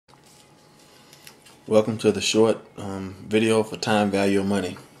Welcome to the short video for time value of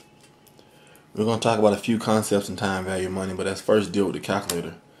money. We're going to talk about a few concepts in time value of money, but let's first deal with the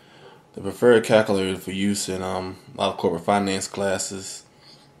calculator. The preferred calculator for use in a lot of corporate finance classes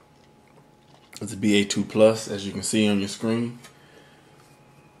is the BA2 Plus, as you can see on your screen.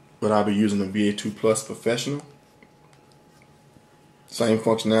 But I'll be using the BA2 Plus Professional. Same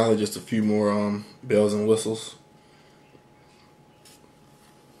functionality, just a few more bells and whistles.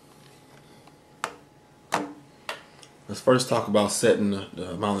 Let's first talk about setting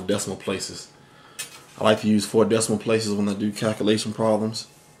the amount of decimal places. I like to use 4 decimal places when I do calculation problems.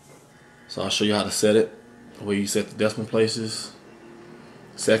 So I'll show you how to set it. The way you set the decimal places.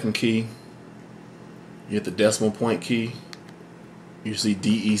 Second key, you hit the decimal point key. You see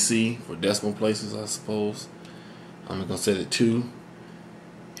DEC for decimal places, I suppose. I'm going to set it 2.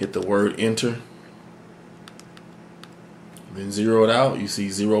 Hit the word enter. Then zero it out, you see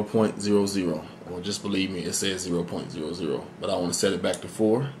 0.00. Well, just believe me, it says 0.00, but I want to set it back to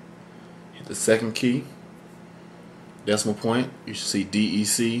 4. Hit the second key, decimal point, you should see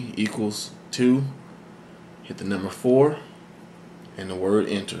DEC equals 2. Hit the number 4 and the word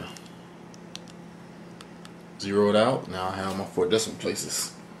enter. Zero it out. Now I have my 4 decimal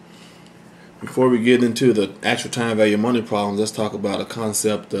places. Before we get into the actual time value of money problems, let's talk about a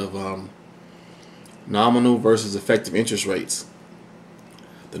concept of nominal versus effective interest rates.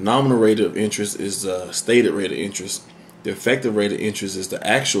 The nominal rate of interest is the stated rate of interest. The effective rate of interest is the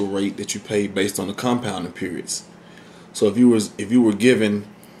actual rate that you pay based on the compounding periods. So if you were given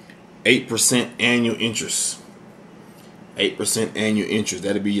 8% annual interest, 8% annual interest,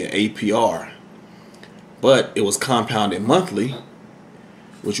 that'd be your APR. But it was compounded monthly,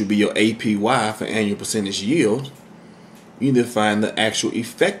 which would be your APY for annual percentage yield. You need to find the actual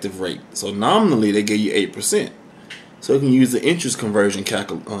effective rate. So nominally they gave you 8%. So you can use the interest conversion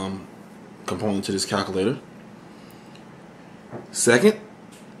component to this calculator. Second,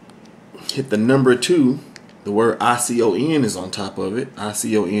 hit the number 2. The word ICON is on top of it.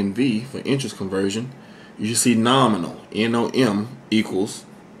 ICONV for interest conversion. You should see nominal. NOM equals,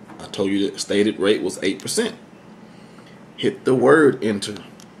 I told you the stated rate was 8%. Hit the word enter.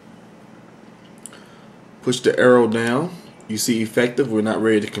 Push the arrow down. You see effective. We're not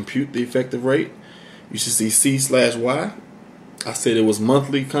ready to compute the effective rate. You should see C/Y. I said it was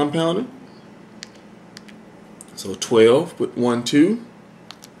monthly compounded. So 12, put 1, 2.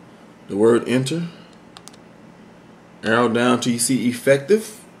 The word enter. Arrow down till you see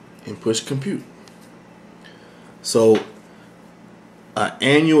effective and push compute. So an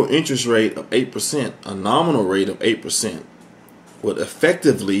annual interest rate of 8%, a nominal rate of 8%, would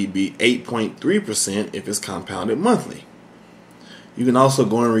effectively be 8.3% if it's compounded monthly. You can also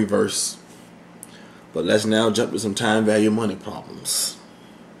go in reverse. But let's now jump to some time value money problems.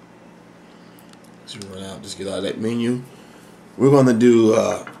 Zero out, just get out of that menu. We're going to do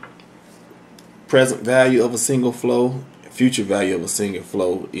present value of a single flow, future value of a single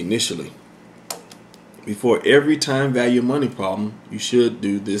flow initially. Before every time value money problem, you should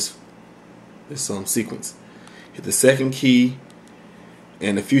do this sequence. Hit the second key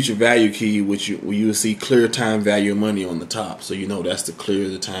and the future value key, which you will see clear time value of money on the top. So you know that's to clear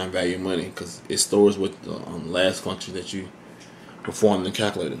the time value of money because it stores with the last function that you perform in the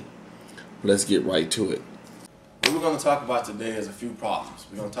calculator. Let's get right to it. What we're going to talk about today is a few problems.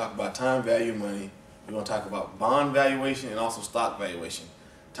 We're going to talk about time value of money. We're going to talk about bond valuation and also stock valuation.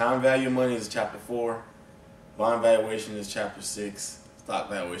 Time value of money is chapter 4. Bond valuation is chapter 6. Stock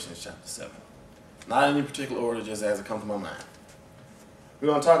valuation is chapter 7. Not in any particular order, just as it comes to my mind. We're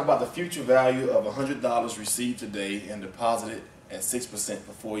going to talk about the future value of $100 received today and deposited at 6%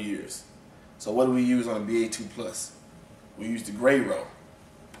 for 4 years. So what do we use on a BA2 Plus? We use the gray row.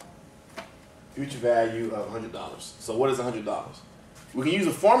 Future value of $100. So what is $100? We can use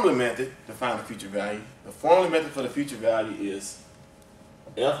a formula method to find the future value. The formula method for the future value is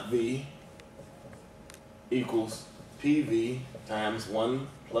FV equals PV times 1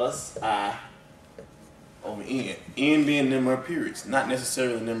 plus I over N. N being number of periods, not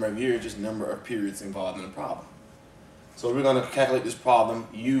necessarily the number of years, just number of periods involved in the problem. So we're going to calculate this problem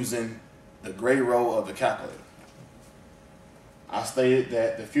using the gray row of the calculator. I stated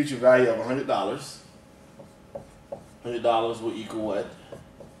that the future value of $100 will equal what?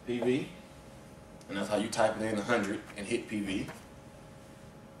 PV. And that's how you type it in 100 and hit PV.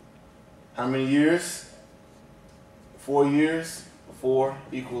 How many years? 4 years. 4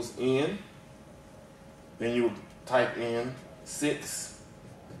 equals N. Then you type in 6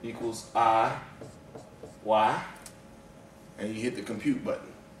 equals I, Y, and you hit the compute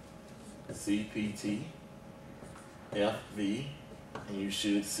button. CPT, FV, and you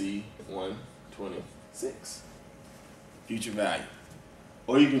should see 112. 126. Future value.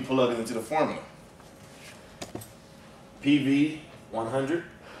 Or you can plug it into the formula. PV 100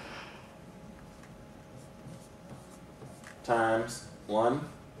 times 1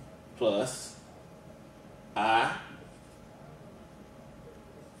 plus I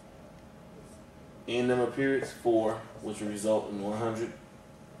n number of periods 4, which will result in 100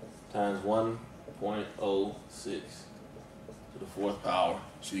 times 1.06 to the 4th power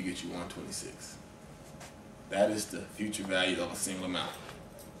should get you 126. That is the future value of a single amount.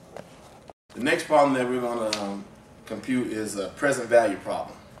 The next problem that we're going to compute is a present value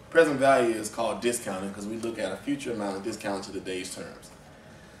problem. Present value is called discounting because we look at a future amount of discount to the day's terms.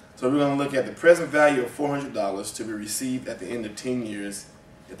 So we're going to look at the present value of $400 to be received at the end of 10 years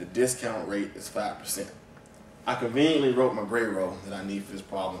if the discount rate is 5%. I conveniently wrote my gray row that I need for this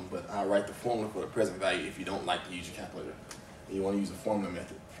problem, but I'll write the formula for the present value if you don't like to use your calculator and you want to use the formula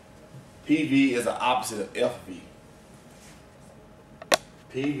method. PV is the opposite of FV.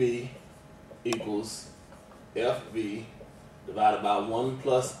 PV equals FV divided by 1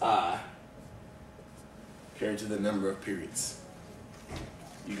 plus I carried to the number of periods.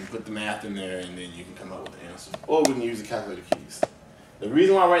 You can put the math in there and then you can come up with the answer. Or we can use the calculator keys. The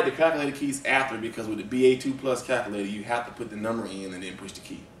reason why I write the calculator keys after, because with the BA2 Plus calculator, you have to put the number in and then push the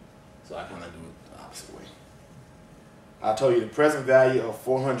key. So I kind of do it the opposite way. I told you the present value of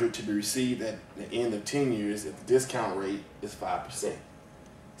 $400 to be received at the end of 10 years if the discount rate is 5%.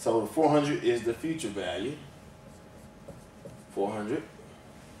 So 400 is the future value. 400.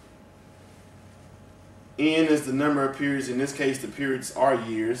 N is the number of periods. In this case, the periods are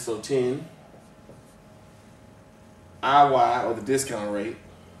years, so 10. IY, or the discount rate,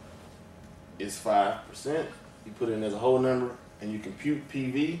 is 5%. You put it in as a whole number, and you compute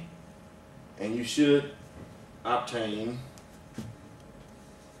PV, and you should obtain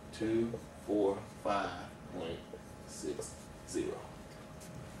 245.60.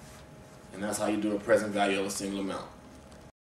 And that's how you do a present value of a single amount.